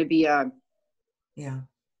was going to be an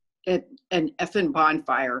effing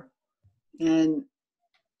bonfire, and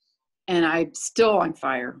I'm still on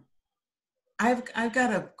fire. I've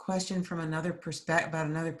got a question from another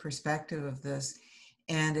perspective of this,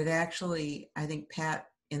 and it actually, I think Pat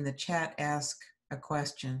in the chat asked a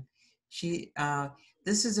question.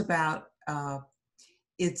 This is about,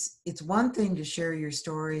 it's one thing to share your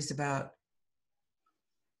stories about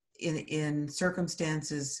in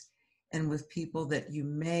circumstances and with people that you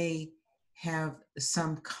may have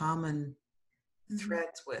some common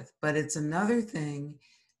threads with, but it's another thing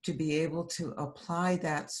to be able to apply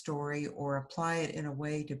that story or apply it in a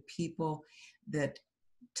way to people that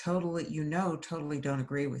totally don't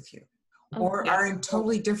agree with you, or are in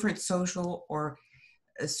totally different social or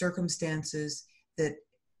circumstances that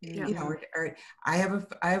you know are. I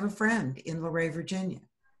have a friend in Luray, Virginia.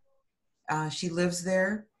 She lives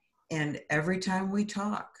there, and every time we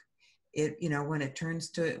talk, when it turns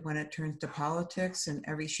to politics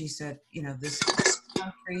and she said, you know, this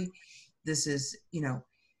country, this is, you know,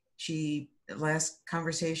 last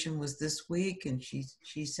conversation was this week, and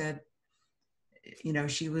she said, you know,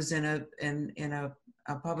 she was in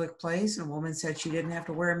a public place, and a woman said she didn't have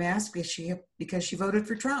to wear a mask because she voted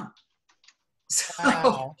for Trump. So,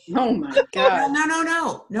 wow. Oh my God.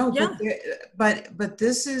 No. Yeah. But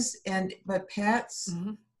this is, but Pat's,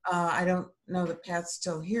 I don't know that Pat's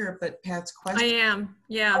still here, but Pat's question. I am.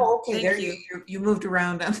 Yeah. Oh, okay. Thank There you moved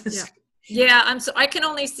around on this. Yeah. I can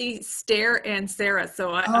only see Stare and Sarah,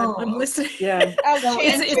 so I'm listening. Yeah.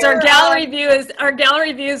 It's our gallery view. Our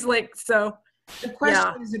gallery view is like so. The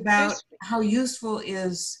question is about how useful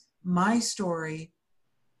is my story.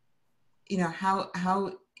 You know,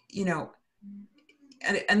 how you know,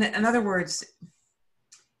 and in other words,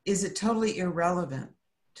 is it totally irrelevant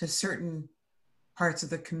to certain parts of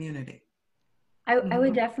the community? I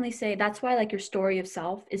would definitely say that's why, like, your story of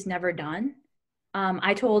self is never done.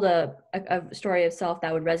 I told a story of self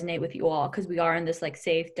that would resonate with you all, because we are in this like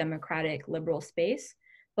safe, democratic, liberal space.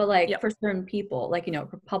 But like for certain people, like, you know,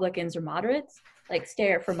 Republicans or moderates, like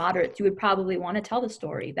for moderates, you would probably want to tell the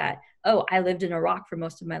story that, oh, I lived in Iraq for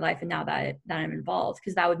most of my life, and now that I'm involved,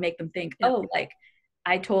 because that would make them think, oh, like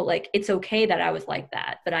I told, like, it's okay that I was like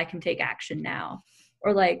that, but I can take action now.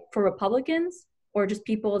 Or like for Republicans, or just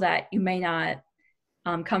people that you may not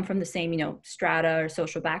come from the same, you know, strata or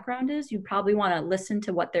social background as, you probably want to listen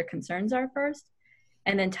to what their concerns are first,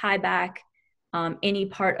 and then tie back any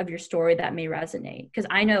part of your story that may resonate. Because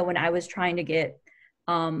I know when I was trying to get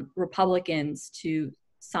Republicans to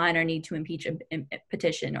sign our need to impeach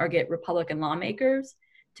petition, or get Republican lawmakers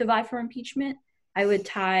to vie for impeachment, I would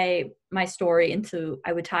tie my story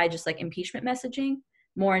just like impeachment messaging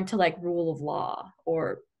more into like rule of law,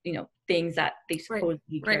 or, you know, things that they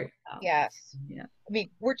supposedly care about. Yes. Yeah. I mean,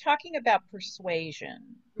 we're talking about persuasion.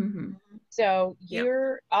 So Yep.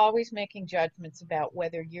 you're always making judgments about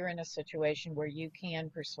whether you're in a situation where you can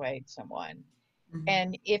persuade someone. Mhm.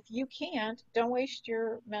 And if you can't, don't waste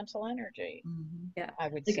your mental energy, Mhm. I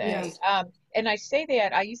would Like, say. And I say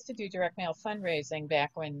that I used to do direct mail fundraising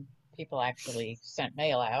back when people actually sent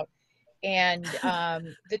mail out. And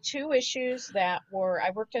the two issues that were,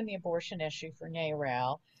 I worked on the abortion issue for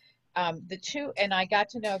NARAL. The two, and I got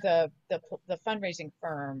to know the fundraising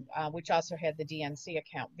firm, which also had the DNC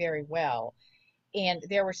account, very well. And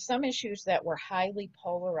there were some issues that were highly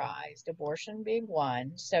polarized, abortion being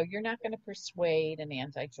one. So you're not going to persuade an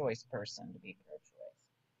anti-choice person to be pro-choice.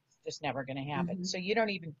 It's just never going to happen. Mhm. So you don't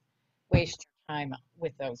even waste your time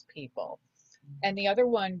with those people. And the other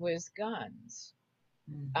one was guns.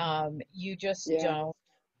 You just Yeah.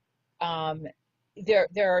 don't.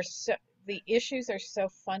 There are so, the issues are so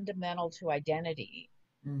fundamental to identity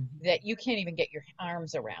Mhm. that you can't even get your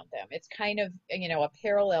arms around them. It's kind of, a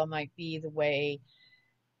parallel might be the way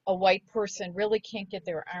a white person really can't get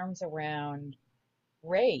their arms around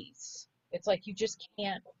race. It's like you just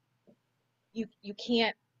can't, you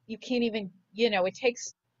can't, you can't even, it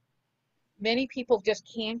takes, many people just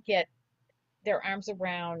can't get their arms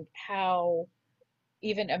around how,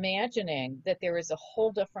 even imagining that there is a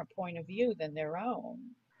whole different point of view than their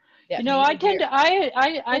own. That I maybe tend they're, to,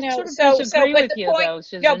 I sort of so, disagree but with the you point, though, no,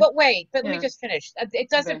 Susan. but wait, but let me Yeah. just finish. It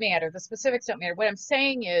doesn't Okay. matter. The specifics don't matter. What I'm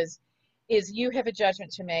saying is you have a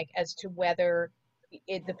judgment to make as to whether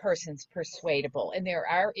the person's persuadable. And there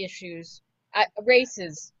are issues,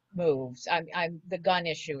 races moves. The gun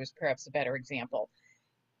issue is perhaps a better example.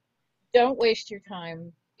 Don't waste your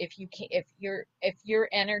time if you can, if your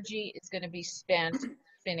energy is going to be spent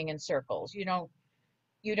spinning in circles.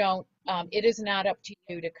 It is not up to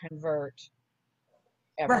you to convert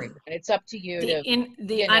Right. everyone. It's up to you to,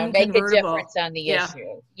 The make a unconvertible. difference on the Yeah.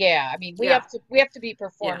 issue. Yeah, I mean, we Yeah. have to be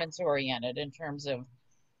performance oriented in terms of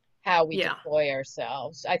how we Yeah. deploy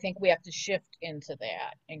ourselves. I think we have to shift into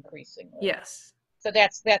that increasingly. Yes. So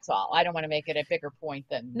that's all. I don't want to make it a bigger point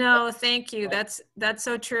than. No, thank you. That's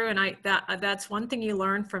so true. And that's one thing you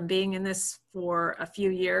learn from being in this for a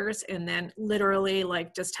few years, and then literally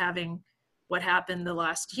like just having what happened the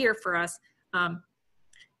last year for us.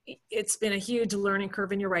 It's been a huge learning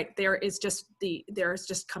curve, and you're right. There's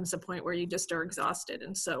just comes a point where you just are exhausted.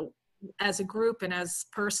 And so as a group and as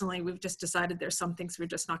personally, we've just decided there's some things we're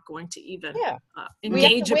just not going to even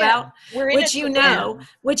engage about, which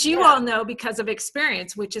which you all know because of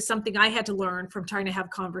experience, which is something I had to learn from trying to have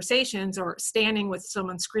conversations or standing with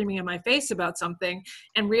someone screaming in my face about something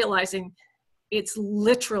and realizing it's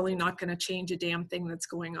literally not going to change a damn thing that's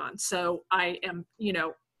going on. So I am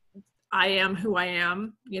who I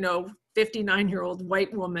am, 59-year-old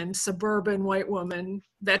white woman, suburban white woman,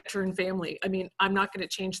 veteran family. I mean, I'm not going to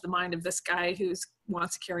change the mind of this guy who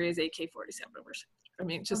wants to carry his AK-47 over. I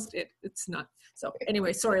mean, just it's not. So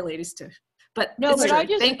anyway, sorry, ladies, but no, but I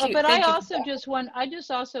just thank you. But I just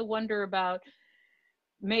also wonder about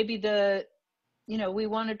maybe we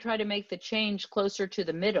want to try to make the change closer to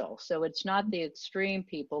the middle. So it's not the extreme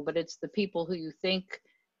people, but it's the people who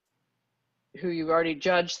you've already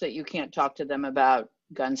judged that you can't talk to them about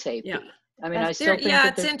gun safety. Yeah. I mean, I still think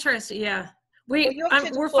it's interesting. Yeah.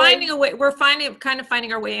 We're finding our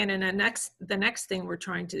way in. And the next thing we're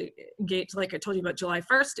trying to engage, like I told you about July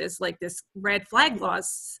 1st, is like this red flag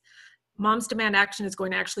laws. Moms Demand Action is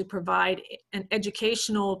going to actually provide an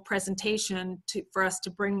educational presentation for us to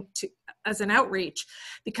bring to as an outreach,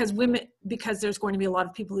 because there's going to be a lot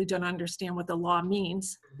of people who don't understand what the law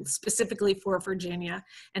means specifically for Virginia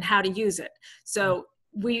and how to use it. So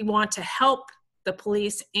we want to help the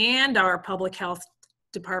police and our public health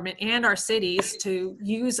department and our cities to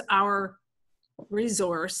use our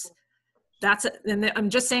resource. And I'm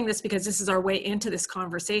just saying this because this is our way into this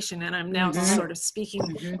conversation, and I'm now sort of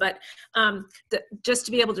speaking, but just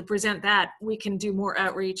to be able to present that, we can do more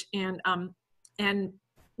outreach and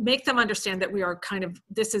make them understand that we are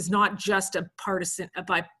this is not just a partisan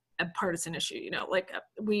issue,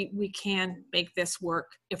 we can make this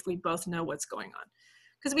work if we both know what's going on,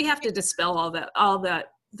 because we have to dispel all the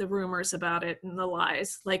rumors about it and the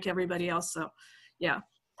lies like everybody else. So yeah,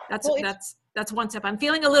 that's one step. I'm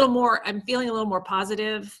feeling a little more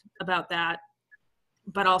positive about that,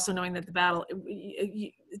 but also knowing that the battle,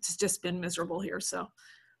 it's just been miserable here. So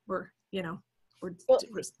we're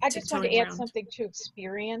I just want to add something to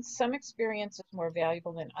experience. Some experience is more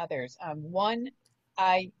valuable than others. One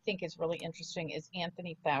I think is really interesting is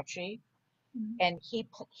Anthony Fauci, and he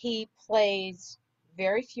plays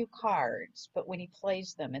very few cards, but when he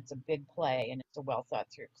plays them, it's a big play and it's a well thought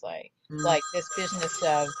through play. Like this business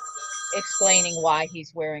of explaining why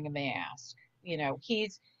he's wearing a mask.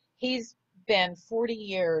 He's been 40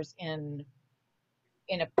 years in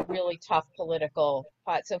a really tough political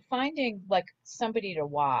pot. So finding like somebody to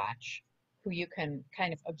watch who you can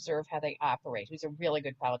kind of observe how they operate, who's a really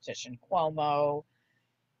good politician. Cuomo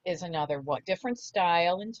is another one, different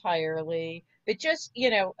style entirely, but just, you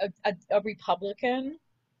know, a Republican,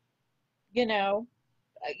 you know,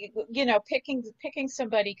 picking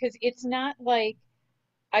somebody, because it's not like,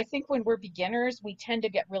 I think when we're beginners, we tend to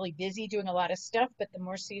get really busy doing a lot of stuff, but the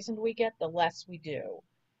more seasoned we get, the less we do,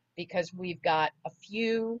 because we've got a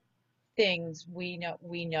few things we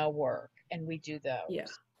know work, and we do those. Yeah.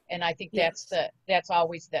 And I think Yes. that's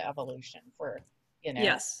always the evolution for, you know,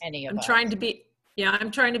 Yes. any of I'm us. trying to be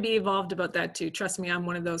evolved about that too. Trust me, I'm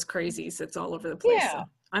one of those crazies that's all over the place. Yeah. So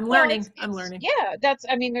I'm Well, learning. I'm learning. Yeah,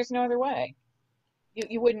 I mean, there's no other way.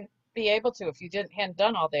 You wouldn't be able to if you hadn't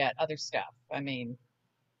done all that other stuff. I mean,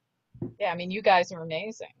 yeah, I mean, you guys are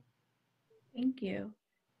amazing. Thank you.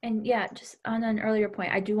 And yeah, just on an earlier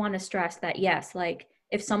point, I do want to stress that yes, like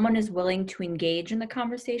if someone is willing to engage in the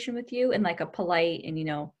conversation with you in like a polite and, you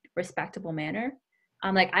know, respectable manner,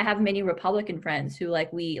 like I have many Republican friends who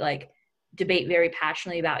like we like debate very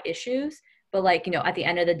passionately about issues, but like, you know, at the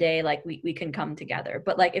end of the day, like we can come together.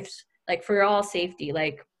 But like if like for all safety,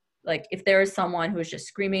 like if there is someone who's just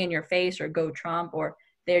screaming in your face or go Trump, or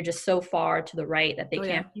they're just so far to the right that they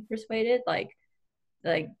can't be persuaded, like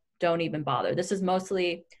don't even bother. This is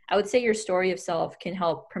mostly, I would say your story of self can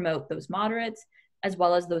help promote those moderates as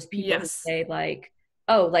well as those people who say like,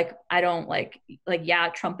 oh, like I don't like yeah,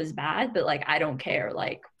 Trump is bad, but like I don't care.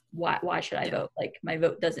 Like why should I vote? Like my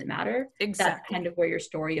vote doesn't matter. Exactly. That's kind of where your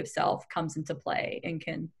story of self comes into play and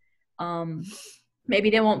can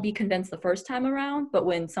maybe they won't be convinced the first time around, but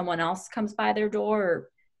when someone else comes by their door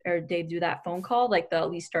or they do that phone call, like they'll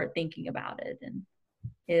at least start thinking about it, and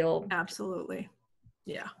it'll absolutely.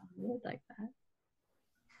 Yeah. Like that.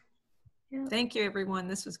 Yeah. Thank you, everyone.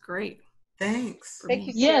 This was great. Thanks. Thank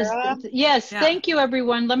you, Sarah. Yes. Thank you,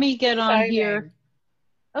 everyone. Let me get on here.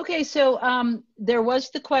 Okay, so there was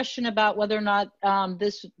the question about whether or not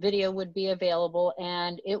this video would be available,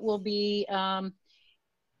 and it will be,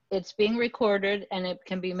 it's being recorded and it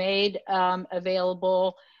can be made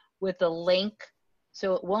available with a link.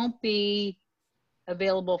 So it won't be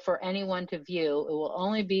available for anyone to view. It will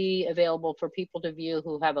only be available for people to view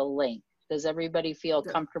who have a link. Does everybody feel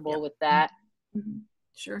comfortable with that? Mm-hmm.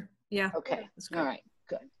 Sure. Yeah. Okay. All right.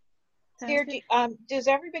 Good. Here, does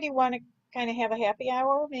everybody want to kind of have a happy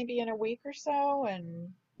hour maybe in a week or so? And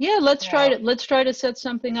yeah, let's try to set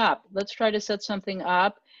something up.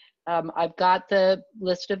 I've got the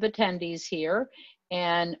list of attendees here,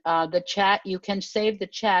 and the chat, you can save the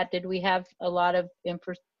chat. Did we have a lot of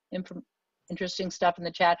interesting stuff in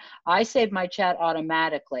the chat? I saved my chat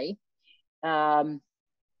automatically. There's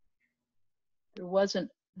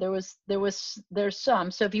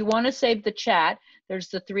some. So if you want to save the chat, there's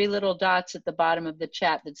the 3 little dots at the bottom of the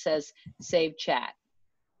chat that says save chat.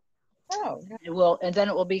 Oh. And then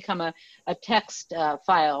it will become a text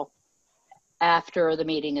file after the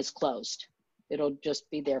meeting is closed. It'll just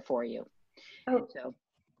be there for you. Oh, so do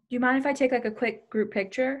you mind if I take like a quick group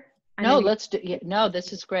picture? No, let's do. Yeah, no,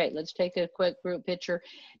 this is great. Let's take a quick group picture,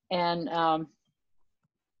 and I'll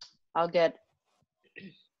get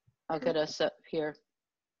us up here.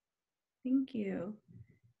 Thank you.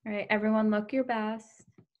 All right, everyone, look your best.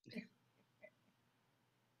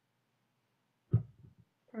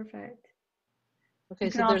 Perfect. Okay,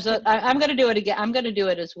 so there's I'm going to do it again. I'm going to do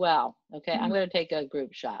it as well. Okay, I'm going to take a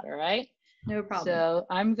group shot. All right. No problem. So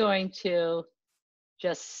I'm going to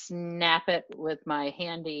just snap it with my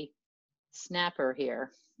handy snapper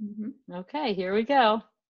here. Mm-hmm. Okay, here we go.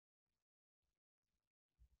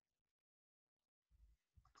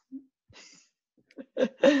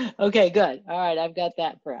 Okay, good. All right, I've got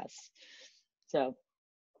that press. So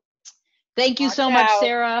thank you so much,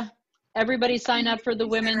 Sarah. Everybody sign up for the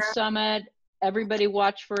Women's Summit. Everybody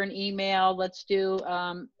watch for an email. Let's do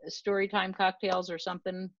story time cocktails or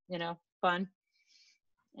something, you know, fun.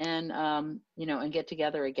 And, you know, and get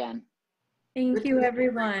together again. Thank you,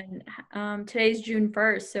 everyone. Today's June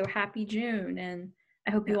 1st, so happy June. And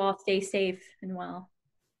I hope you all stay safe and well.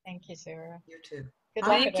 Thank you, Sarah. You too. Good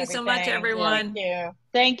luck. Thank you so much, everyone. Thank you.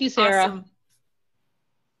 Thank you, Sarah. Awesome.